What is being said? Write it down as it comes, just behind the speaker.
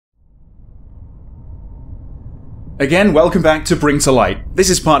Again, welcome back to Bring to Light.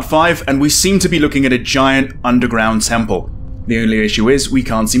 This is part 5, and we seem to be looking at a giant underground temple. The only issue is we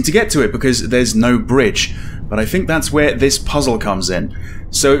can't seem to get to it because there's no bridge. But I think that's where this puzzle comes in.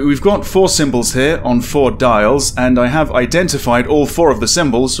 So we've got 4 symbols here on 4 dials, and I have identified all 4 of the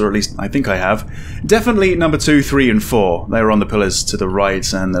symbols, or at least I think I have. Definitely number 2, 3, and 4. They were on the pillars to the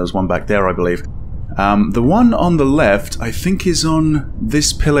right, and there was one back there, I believe. The one on the left, I think, is on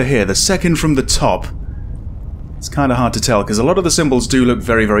this pillar here, the second from the top. It's kind of hard to tell, because a lot of the symbols do look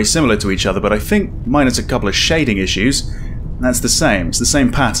very, very similar to each other, but I think, minus a couple of shading issues, that's the same. It's the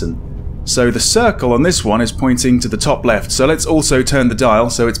same pattern. So the circle on this one is pointing to the top left, so let's also turn the dial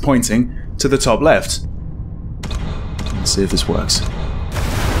so it's pointing to the top left. Let's see if this works.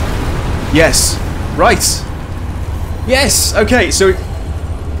 Yes! Right! Yes! Okay, so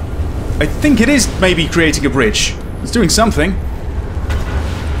I think it is maybe creating a bridge. It's doing something.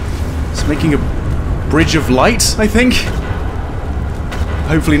 It's making a bridge of light, I think?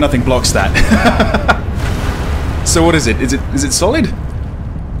 Hopefully nothing blocks that. So what is it? Is it solid?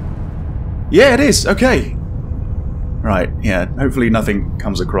 Yeah, it is. Okay. Right, yeah. Hopefully nothing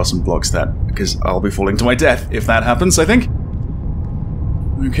comes across and blocks that, because I'll be falling to my death if that happens, I think.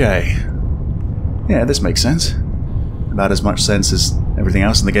 Okay. Yeah, this makes sense. About as much sense as everything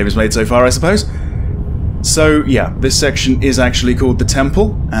else in the game has made so far, I suppose. So, yeah, this section is actually called the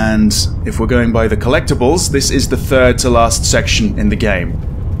Temple, and if we're going by the collectibles, this is the 3rd to last section in the game.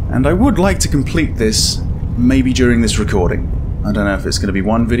 And I would like to complete this, maybe during this recording. I don't know if it's going to be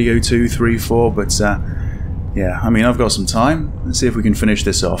 1 video, 2, 3, 4, but, yeah, I mean, I've got some time. Let's see if we can finish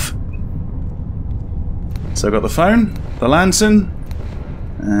this off. So I've got the phone, the lantern,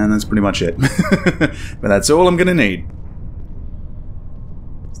 and that's pretty much it. But that's all I'm going to need.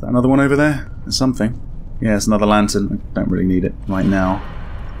 Is that another one over there? There's something. Yeah, it's another lantern. I don't really need it right now.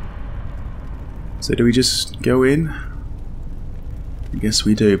 So do we just go in? I guess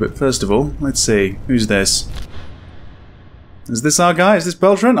we do, but first of all, let's see. Who's this? Is this our guy? Is this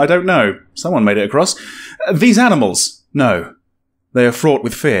Beltran? I don't know. Someone made it across. These animals? No. They are fraught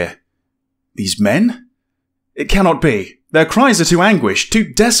with fear. These men? It cannot be. Their cries are too anguished,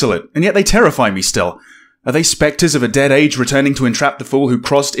 too desolate, and yet they terrify me still. Are they spectres of a dead age returning to entrap the fool who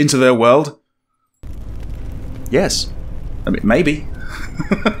crossed into their world? Yes. I mean, maybe.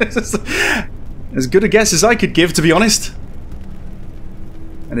 As good a guess as I could give, to be honest.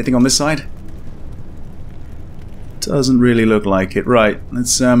 Anything on this side? Doesn't really look like it. Right,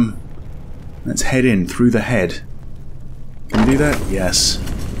 let's head in through the head. Can we do that? Yes.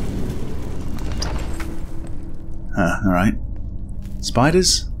 Alright.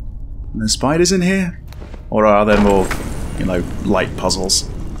 Spiders? Are there spiders in here? Or are there more, you know, light puzzles?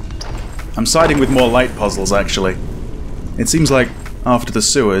 I'm siding with more light puzzles, actually. It seems like after the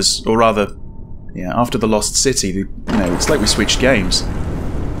sewers, or rather, yeah, after the Lost City, you know, it's like we switched games.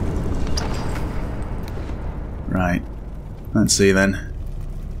 Right. Let's see then.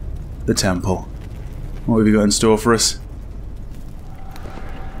 The temple. What have you got in store for us?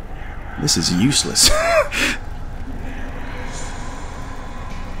 This is useless.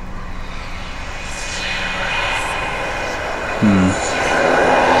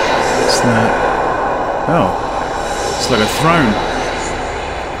 What's that? Oh. It's like a throne.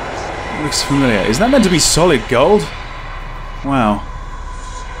 It looks familiar. Is that meant to be solid gold? Wow.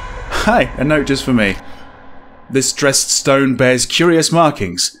 Hi, a note just for me. This dressed stone bears curious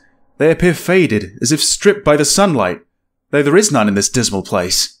markings. They appear faded, as if stripped by the sunlight, though there is none in this dismal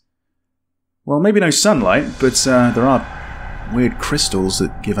place. Well, maybe no sunlight, but there are weird crystals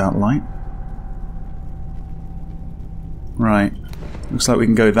that give out light. Right. Looks like we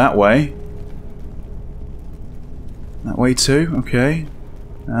can go that way. That way too? Okay.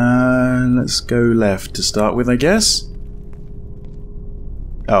 Let's go left to start with, I guess.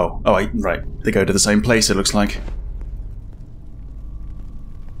 Oh, right. They go to the same place, it looks like.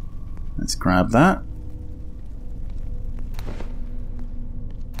 Let's grab that.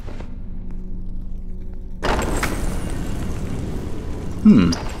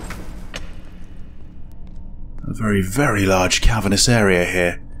 A very, very large cavernous area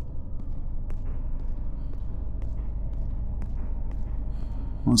here.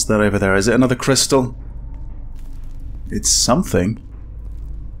 What's that over there? Is it another crystal? It's something.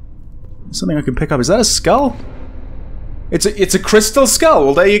 Something I can pick up. Is that a skull? It's a crystal skull.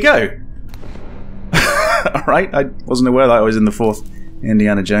 Well, there you go. Alright, I wasn't aware that I was in the 4th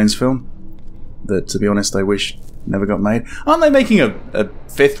Indiana Jones film. That, to be honest, I wish never got made. Aren't they making a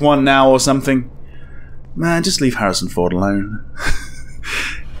 5th one now or something? Man, just leave Harrison Ford alone.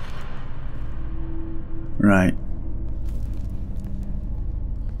 Right.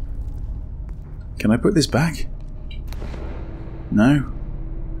 Can I put this back? No?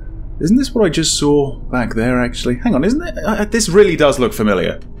 Isn't this what I just saw back there, actually? Hang on, isn't it? This really does look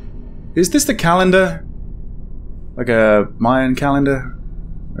familiar. Is this the calendar? Like a Mayan calendar?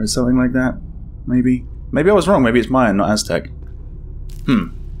 Or something like that? Maybe? Maybe I was wrong. Maybe it's Mayan, not Aztec.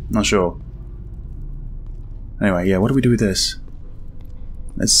 Not sure. Anyway, yeah, what do we do with this?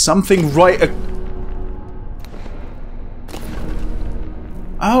 There's something right...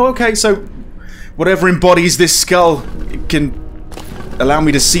 Oh, okay, so... whatever embodies this skull can allow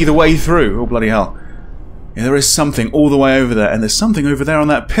me to see the way through. Oh, bloody hell. Yeah, there is something all the way over there, and there's something over there on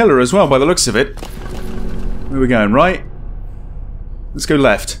that pillar as well, by the looks of it. Where are we going, right? Let's go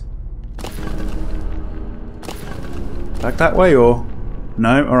left. Back that way, or...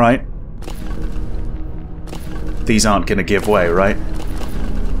 No? Alright. These aren't gonna give way, right?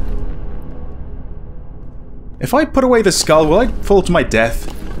 If I put away the skull, will I fall to my death?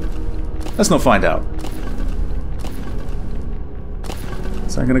 Let's not find out.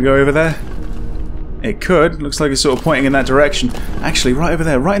 Is that gonna go over there? It could. Looks like it's sort of pointing in that direction. Actually, right over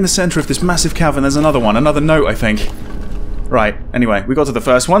there, right in the center of this massive cavern, there's another one. Another note, I think. Right, anyway, we got to the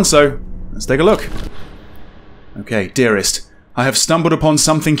first one, so let's take a look. Okay, dearest. I have stumbled upon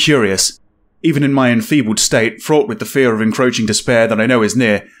something curious. Even in my enfeebled state, fraught with the fear of encroaching despair that I know is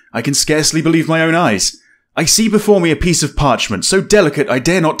near, I can scarcely believe my own eyes. I see before me a piece of parchment, so delicate I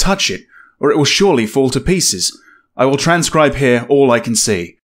dare not touch it, or it will surely fall to pieces. I will transcribe here all I can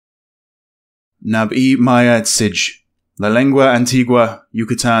see. Nab-i Maya Tsij, La Lengua Antigua,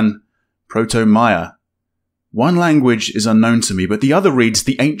 Yucatan, Proto-Maya. One language is unknown to me, but the other reads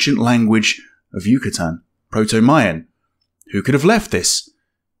the ancient language of Yucatan, Proto-Mayan. Who could have left this?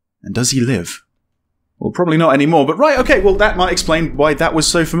 And does he live? Well, probably not anymore, but right, okay, well that might explain why that was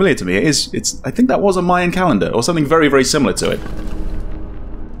so familiar to me. I think that was a Mayan calendar, or something very, very similar to it.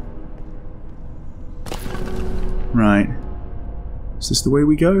 Right. Is this the way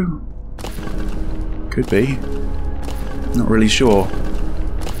we go? Could be. Not really sure.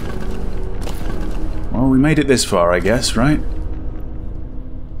 Well, we made it this far, I guess, right?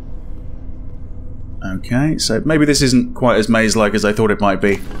 Okay, so maybe this isn't quite as maze-like as I thought it might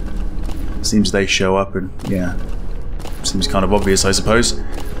be. Seems they show up and, yeah. Seems kind of obvious, I suppose.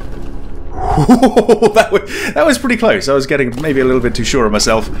 That was pretty close. I was getting maybe a little bit too sure of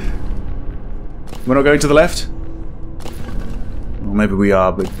myself. We're not going to the left? Well, maybe we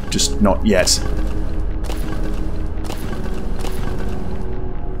are, but just not yet.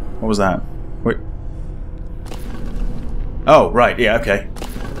 What was that? Wait. Oh, right, yeah, okay.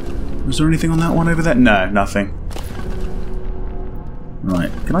 Was there anything on that one over there? No, nothing.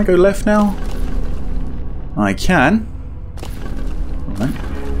 Right, can I go left now? I can. Alright.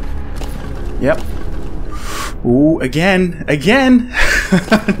 Yep. Ooh, again! Again!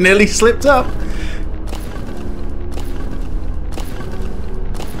 Nearly slipped up!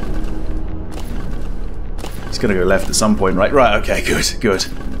 He's gonna go left at some point, right? Right, okay, good, good.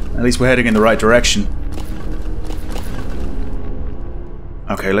 At least we're heading in the right direction.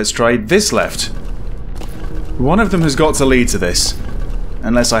 Okay, let's try this left. One of them has got to lead to this.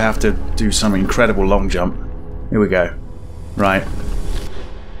 Unless I have to do some incredible long jump. Here we go. Right.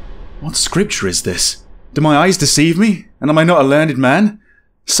 What scripture is this? Do my eyes deceive me? And am I not a learned man?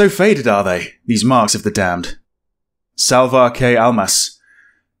 So faded are they, these marks of the damned. Salvar que almas.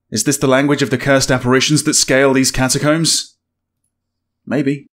 Is this the language of the cursed apparitions that scale these catacombs?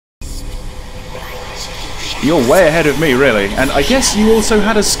 Maybe. You're way ahead of me, really. And I guess you also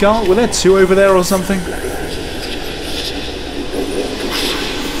had a skull? Were there two over there or something?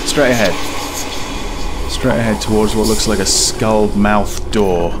 Straight ahead. Straight ahead towards what looks like a skull-mouthed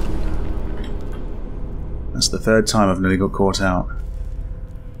door. That's the third time I've nearly got caught out.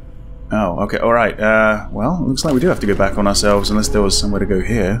 Oh, okay, alright. Well, it looks like we do have to go back on ourselves unless there was somewhere to go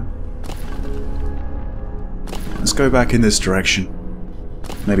here. Let's go back in this direction.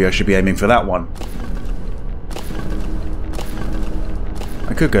 Maybe I should be aiming for that one.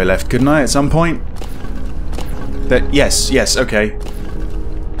 I could go left, couldn't I, at some point? Yes, okay.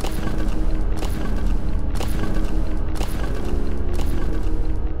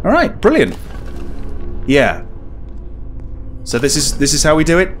 Alright, brilliant. Yeah. So this is how we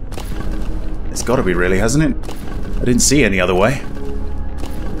do it? It's gotta be, really, hasn't it? I didn't see any other way.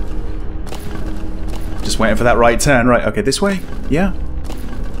 Just waiting for that right turn. Right, okay, this way? Yeah.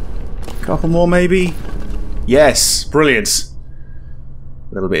 Couple more, maybe? Yes, brilliant.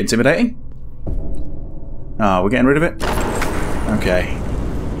 A little bit intimidating. Ah, we're getting rid of it? Okay.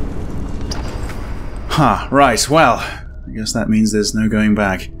 Huh, right, well, I guess that means there's no going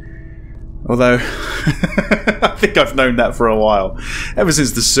back. Although, I think I've known that for a while. Ever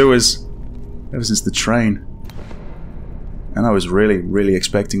since the sewers. Ever since the train. And I was really, really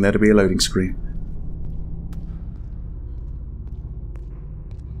expecting there to be a loading screen.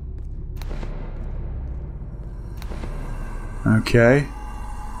 Okay.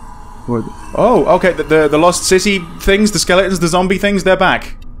 What? Oh, okay, the lost city things, the skeletons, the zombie things, they're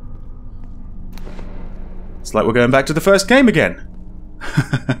back. It's like we're going back to the first game again.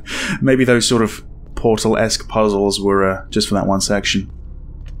 Maybe those sort of Portal-esque puzzles were just for that one section.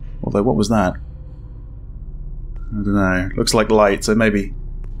 Although, what was that? I don't know. Looks like light, so maybe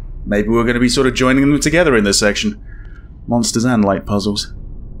we're going to be sort of joining them together in this section. Monsters and light puzzles.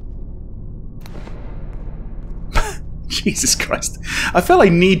 Jesus Christ. I feel I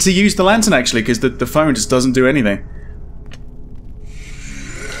need to use the lantern, actually, because the phone just doesn't do anything.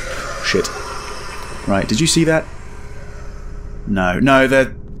 Shit. Right, did you see that? No,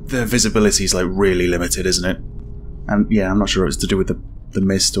 the visibility's like really limited, isn't it? And yeah, I'm not sure it's to do with the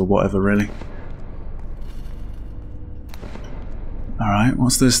mist or whatever, really. Alright,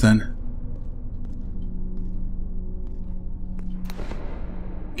 what's this then?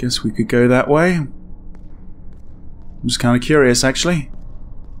 Guess we could go that way. I'm just kind of curious, actually.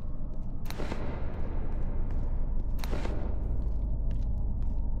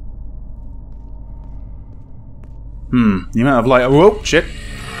 The amount of light... Whoa, shit.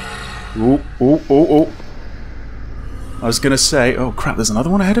 Oh. I was gonna say... Oh, crap, there's another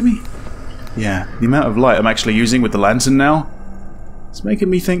one ahead of me? Yeah, the amount of light I'm actually using with the lantern now, it's making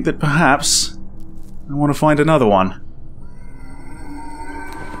me think that perhaps I want to find another one.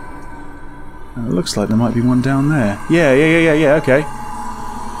 And it looks like there might be one down there. Yeah, okay.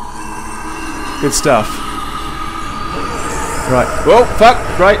 Good stuff. Right. Whoa,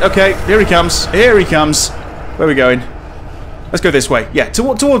 fuck! Right, okay, here he comes. Where are we going? Let's go this way. Yeah,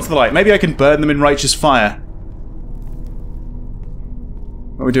 towards the light. Maybe I can burn them in righteous fire.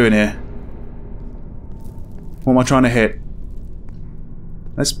 What are we doing here? What am I trying to hit?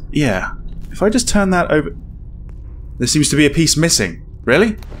 Yeah. If I just turn that over... There seems to be a piece missing.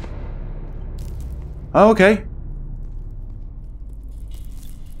 Really? Oh, okay.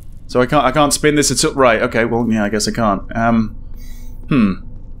 So I can't spin this until... Right, okay, well, yeah, I guess I can't.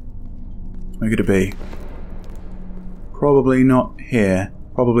 Where could it be? Probably not here.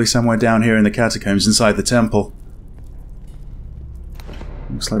 Probably somewhere down here in the catacombs inside the temple.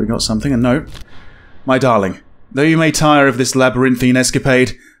 Looks like we got something. A note. My darling, though you may tire of this labyrinthine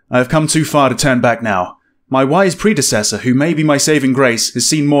escapade, I have come too far to turn back now. My wise predecessor, who may be my saving grace, has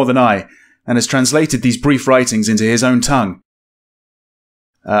seen more than I, and has translated these brief writings into his own tongue.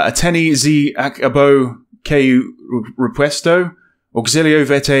 Ateni zi ac abo que repuesto, auxilio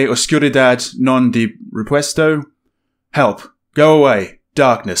vete oscuridad non de repuesto. Help, go away,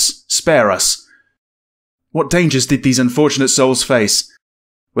 darkness, spare us. What dangers did these unfortunate souls face?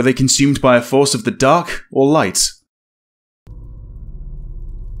 Were they consumed by a force of the dark or light?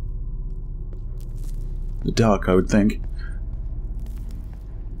 The dark, I would think.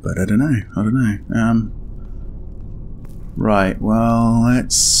 But I don't know. Right, well,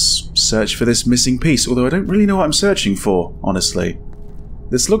 let's search for this missing piece, although I don't really know what I'm searching for, honestly.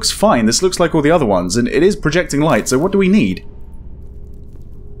 This looks fine, this looks like all the other ones, and it is projecting light, so what do we need?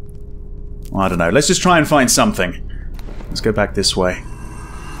 I don't know, let's just try and find something. Let's go back this way.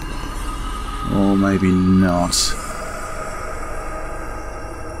 Or maybe not.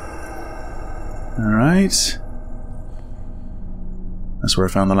 Alright. That's where I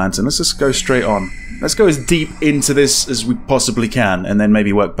found the lantern. Let's just go straight on. Let's go as deep into this as we possibly can, and then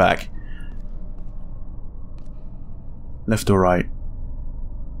maybe work back. Left or right?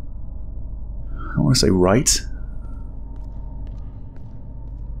 I want to say right.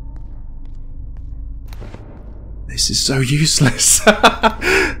 This is so useless.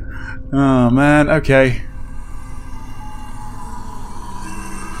 Oh man, okay.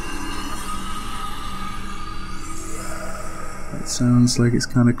 That sounds like it's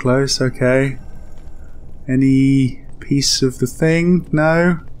kind of close, okay. Any piece of the thing?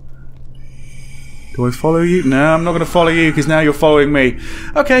 No? Do I follow you? No, I'm not going to follow you because now you're following me.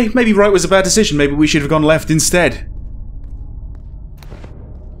 Okay, maybe right was a bad decision. Maybe we should have gone left instead.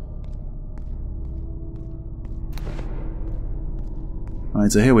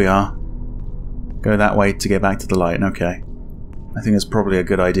 Right, so here we are. Go that way to get back to the light. Okay. I think it's probably a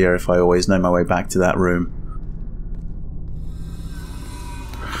good idea if I always know my way back to that room.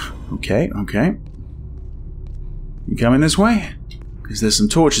 Okay. You coming this way? Because there's some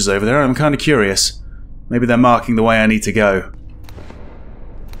torches over there and I'm kind of curious. Maybe they're marking the way I need to go.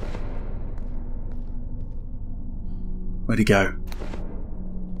 Where'd he go?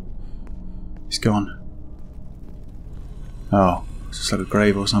 He's gone. Oh, it's just like a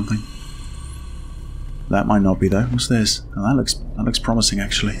grave or something. That might not be though. What's this? Oh, that looks promising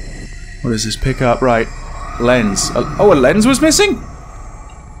actually. What is this? Pick up, right. Lens. Oh, a lens was missing?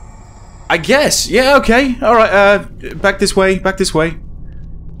 I guess. Yeah, okay. Alright, back this way, back this way.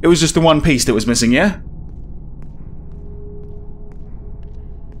 It was just the one piece that was missing, yeah?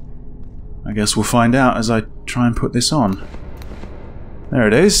 I guess we'll find out as I try and put this on. There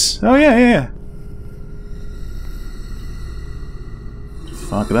it is. Oh, yeah.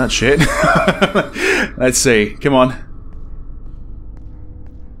 Fuck that shit. Let's see. Come on.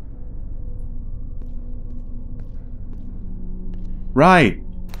 Right.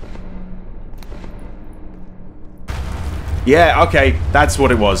 Yeah, okay. That's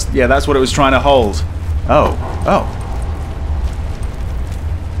what it was. Yeah, that's what it was trying to hold. Oh.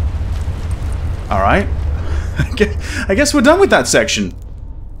 Alright. I guess we're done with that section.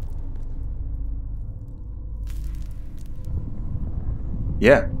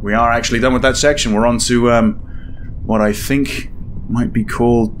 Yeah, we are actually done with that section. We're on to, what I think might be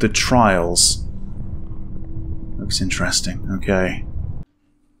called the trials. Looks interesting. Okay.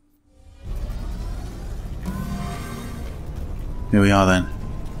 Here we are then.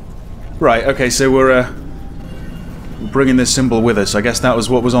 Right, okay, so we're bringing this symbol with us. I guess that was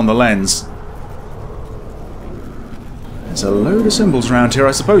what was on the lens. There's a load of symbols around here.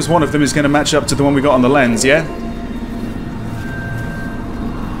 I suppose one of them is going to match up to the one we got on the lens, yeah?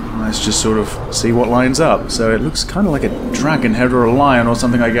 Let's just sort of see what lines up. So it looks kind of like a dragon head or a lion or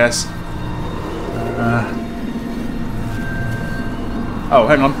something, I guess. Oh,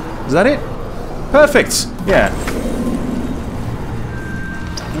 hang on. Is that it? Perfect! Yeah.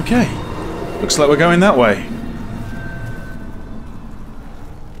 Okay. Looks like we're going that way.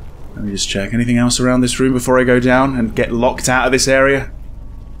 Let me just check. Anything else around this room before I go down and get locked out of this area?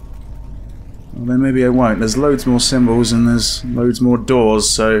 Well, then maybe I won't. There's loads more symbols and there's loads more doors,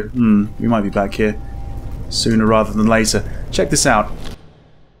 so, we might be back here sooner rather than later. Check this out.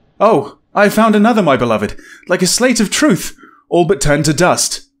 Oh, I found another, my beloved. Like a slate of truth, all but turned to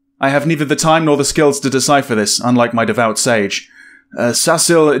dust. I have neither the time nor the skills to decipher this, unlike my devout sage.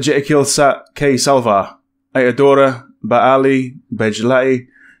 Sasil Jekyll Ke Salva, Ayadora, Baali, Bejlai,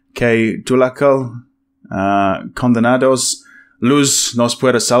 Ke Tulakal, Condenados, Luz nos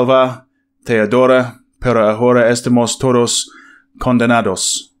puede salvar, Teodora, pero ahora estamos todos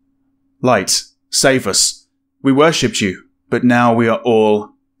condenados. Light, save us. We worshipped you, but now we are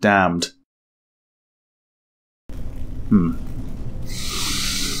all damned. Okie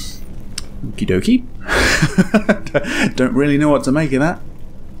dokie. Don't really know what to make of that.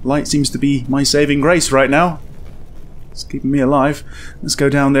 Light seems to be my saving grace right now. It's keeping me alive. Let's go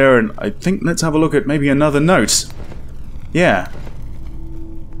down there and I think let's have a look at maybe another note. Yeah.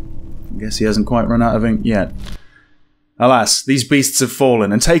 I guess he hasn't quite run out of ink yet. Alas, these beasts have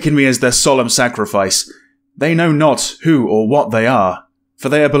fallen and taken me as their solemn sacrifice. They know not who or what they are, for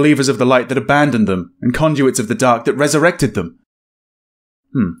they are believers of the light that abandoned them, and conduits of the dark that resurrected them.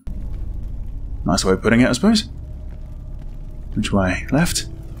 Nice way of putting it, I suppose. Which way? Left?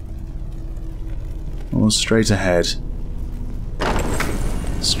 Or straight ahead?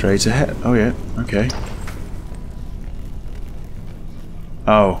 Straight ahead. Oh yeah, okay.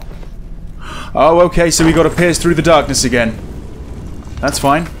 Oh. Oh, okay, so we gotta pierce through the darkness again. That's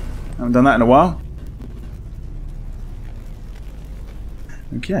fine. Haven't done that in a while.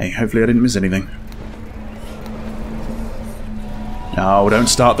 Okay, hopefully I didn't miss anything. No, don't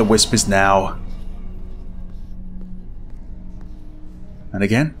start the whispers now. And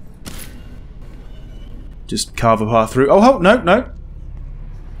again? Just carve a path through. Oh, no.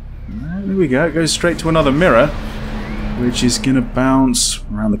 There we go. It goes straight to another mirror, which is gonna bounce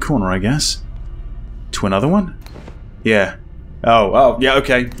around the corner, I guess. To another one? Yeah. Oh, yeah,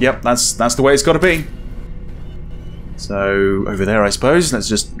 okay. Yep, that's the way it's gotta be. So, over there, I suppose. Let's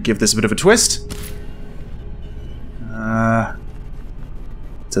just give this a bit of a twist. To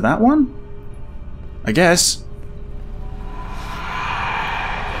that one? I guess.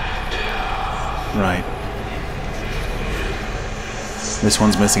 Right. This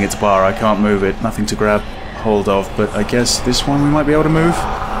one's missing its bar. I can't move it. Nothing to grab hold of, but I guess this one we might be able to move.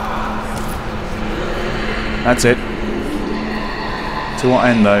 That's it. To what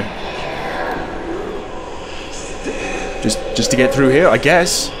end, though? Just to get through here, I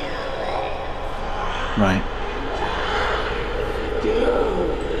guess. Right.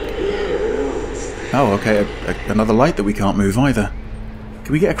 Oh, okay. Another light that we can't move either.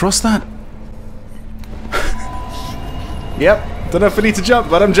 Can we get across that? Yep. Don't know if I need to jump,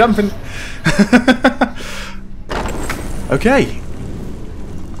 but I'm jumping. Okay.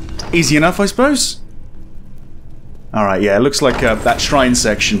 Easy enough, I suppose. Alright, yeah, it looks like that shrine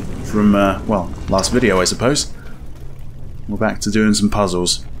section from, well, last video, I suppose. We're back to doing some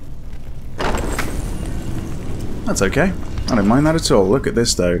puzzles. That's okay. I don't mind that at all. Look at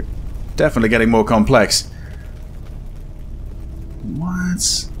this, though. Definitely getting more complex.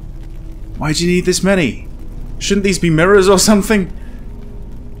 What? Why do you need this many? Shouldn't these be mirrors or something?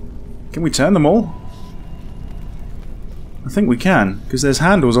 Can we turn them all? I think we can, because there's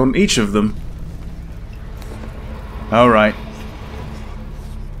handles on each of them. Oh, right.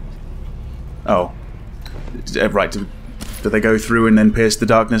 Oh. Right, do they go through and then pierce the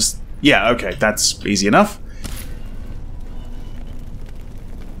darkness? Yeah, okay, that's easy enough.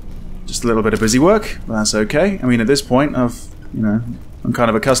 Just a little bit of busy work, but that's okay. I mean, at this point, I'm kind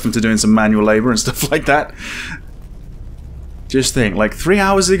of accustomed to doing some manual labor and stuff like that. Just think, like 3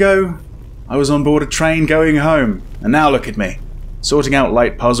 hours ago, I was on board a train going home, and now look at me, sorting out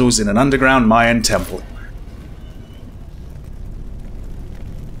light puzzles in an underground Mayan temple.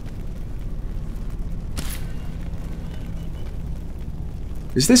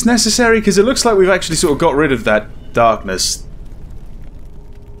 Is this necessary? Because it looks like we've actually sort of got rid of that darkness.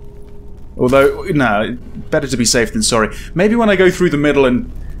 Although, no, better to be safe than sorry. Maybe when I go through the middle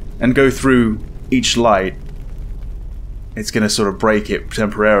and go through each light, it's going to sort of break it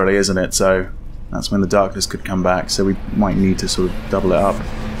temporarily, isn't it? So that's when the darkness could come back. So we might need to sort of double it up.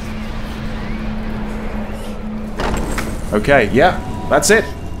 Okay, yeah, that's it.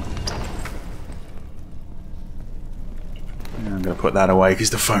 I'm going to put that away because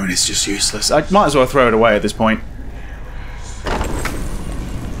the phone is just useless. I might as well throw it away at this point.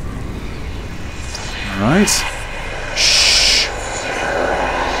 Alright. Shh.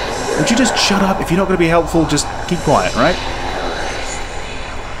 Would you just shut up? If you're not going to be helpful, just keep quiet, right?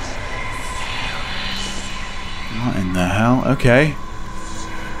 What in the hell? Okay.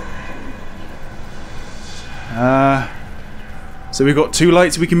 So we've got 2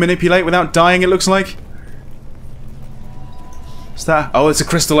 lights we can manipulate without dying, it looks like. What's that? Oh, it's a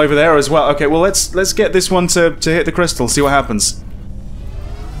crystal over there as well. Okay, well let's get this one to hit the crystal, see what happens.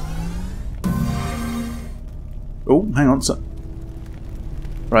 Oh, hang on. So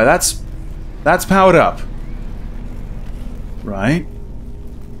right, that's powered up. Right.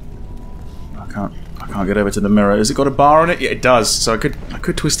 I can't get over to the mirror. Has it got a bar on it? Yeah, it does. So I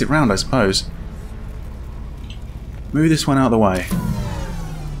could twist it round, I suppose. Move this one out of the way.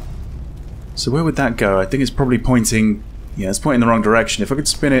 So where would that go? I think it's probably pointing. Yeah, it's pointing in the wrong direction. If I could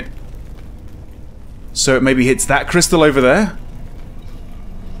spin it so it maybe hits that crystal over there.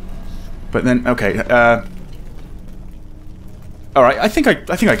 But then, okay. All right, I think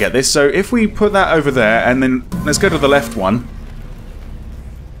I get this. So if we put that over there, and then let's go to the left one.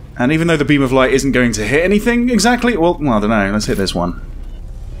 And even though the beam of light isn't going to hit anything exactly, well, I don't know. Let's hit this one.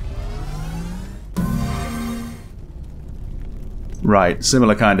 Right,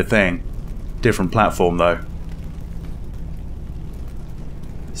 similar kind of thing. Different platform, though.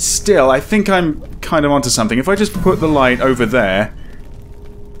 Still, I think I'm kind of onto something. If I just put the light over there,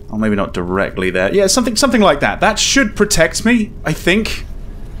 or maybe not directly there. Yeah, something like that. That should protect me, I think.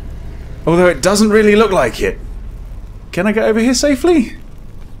 Although it doesn't really look like it. Can I get over here safely?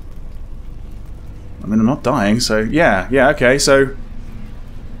 I mean, I'm not dying, so yeah, okay, so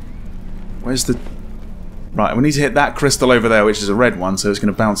where's the... Right, we need to hit that crystal over there, which is a red one, so it's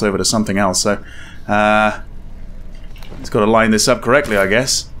going to bounce over to something else, so it's got to line this up correctly, I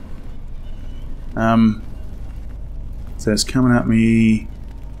guess. So it's coming at me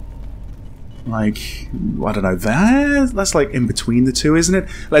like, I don't know, that's like in between the two, isn't it?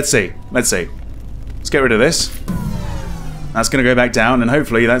 Let's see. Let's get rid of this. That's going to go back down, and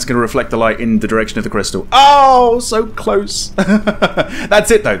hopefully that's going to reflect the light in the direction of the crystal. Oh, so close.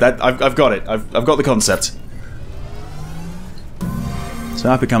 That's it, though. I've got it. I've got the concept. So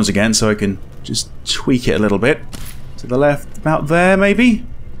up it comes again, so I can just tweak it a little bit. To the left, about there, maybe?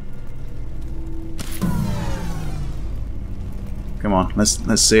 Come on,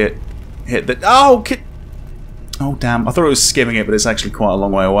 let's see it. Hit the... Oh, oh, damn. I thought it was skimming it, but it's actually quite a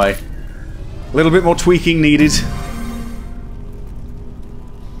long way away. A little bit more tweaking needed.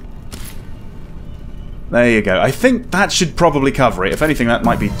 There you go. I think that should probably cover it. If anything, that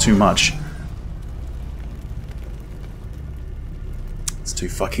might be too much. It's too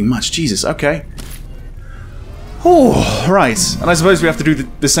fucking much. Jesus, okay. Oh, right. And I suppose we have to do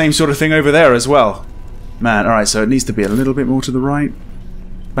the same sort of thing over there as well. Man, alright, so it needs to be a little bit more to the right.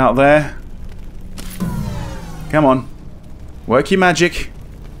 About there. Come on. Work your magic.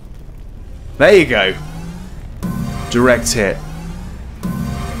 There you go. Direct hit.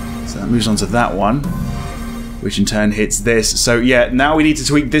 So that moves on to that one, which in turn hits this. So yeah, now we need to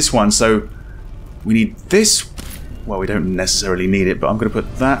tweak this one. So we need this well, we don't necessarily need it, but I'm going to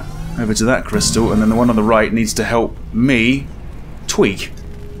put that over to that crystal, and then the one on the right needs to help me tweak.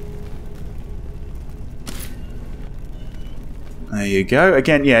 There you go.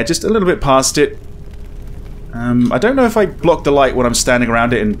 Again, yeah, just a little bit past it. I don't know if I block the light when I'm standing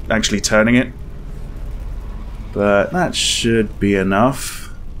around it and actually turning it. But that should be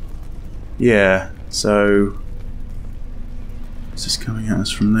enough. Yeah, so... it's just coming at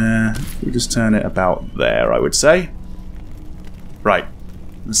us from there. We just turn it about there, I would say. Right.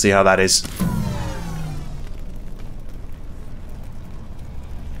 Let's see how that is.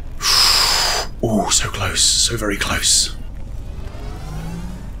 Oh, so close. So very close.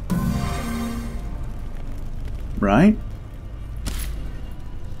 Right.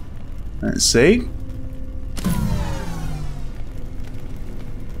 Let's see.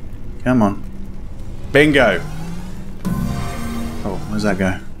 Come on. Bingo! Oh, where's that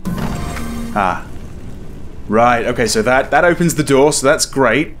go? Ah. Right, okay, so that opens the door, so that's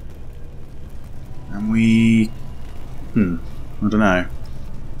great. And we... I don't know.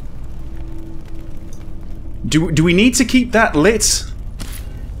 Do we need to keep that lit? Is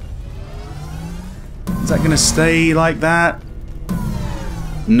that going to stay like that?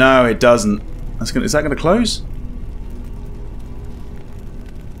 No, it doesn't. Is that going to close?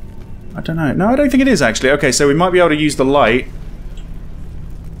 I don't know. No, I don't think it is, actually. Okay, so we might be able to use the light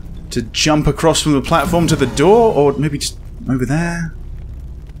to jump across from the platform to the door, or maybe just over there?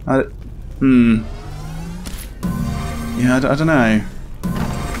 Yeah, I don't know.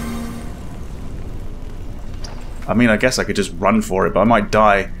 I mean, I guess I could just run for it, but I might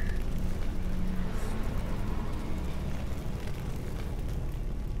die.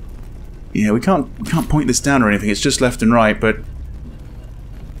 Yeah, we can't point this down or anything. It's just left and right, but...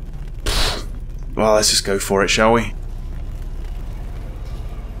 well, let's just go for it, shall we?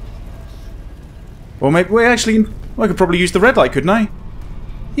 Or maybe... wait, actually, I could probably use the red light, couldn't I?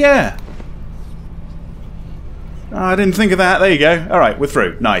 Yeah! Oh, I didn't think of that. There you go. Alright, we're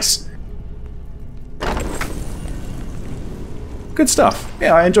through. Nice. Good stuff.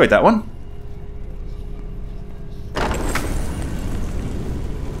 Yeah, I enjoyed that one.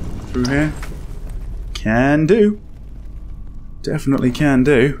 Through here. Can do. Definitely can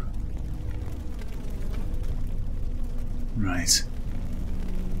do. Right.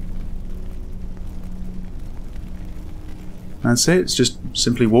 That's it. It's just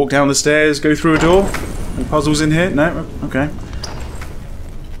simply walk down the stairs, go through a door. No puzzles in here? No? Okay.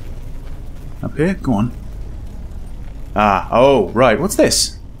 Up here? Go on. Ah, oh, right. What's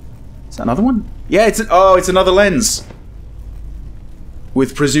this? Is that another one? Yeah, it's another lens.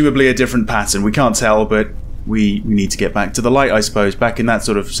 With presumably a different pattern. We can't tell, but we need to get back to the light, I suppose. Back in that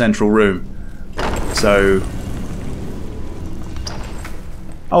sort of central room. So...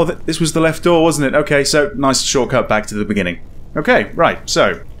 oh, this was the left door, wasn't it? Okay, so nice shortcut back to the beginning. Okay, right,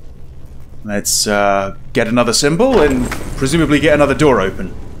 so... let's get another symbol and presumably get another door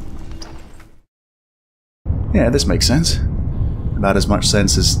open. Yeah, this makes sense. About as much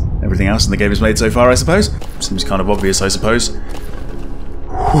sense as everything else in the game has made so far, I suppose. Seems kind of obvious, I suppose.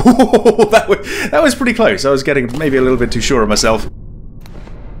 that was pretty close. I was getting maybe a little bit too sure of myself.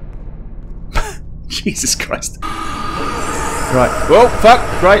 Jesus Christ. Right. Whoa,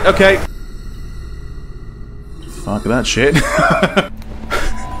 fuck. Right, okay. Fuck that shit.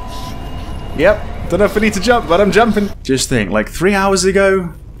 Yep. Don't know if I need to jump, but I'm jumping. Just think, like 3 hours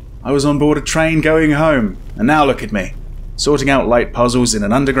ago, I was on board a train going home. And now look at me. Sorting out light puzzles in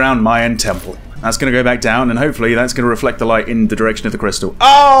an underground Mayan temple. That's going to go back down, and hopefully that's going to reflect the light in the direction of the crystal.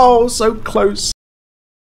 Oh, so close,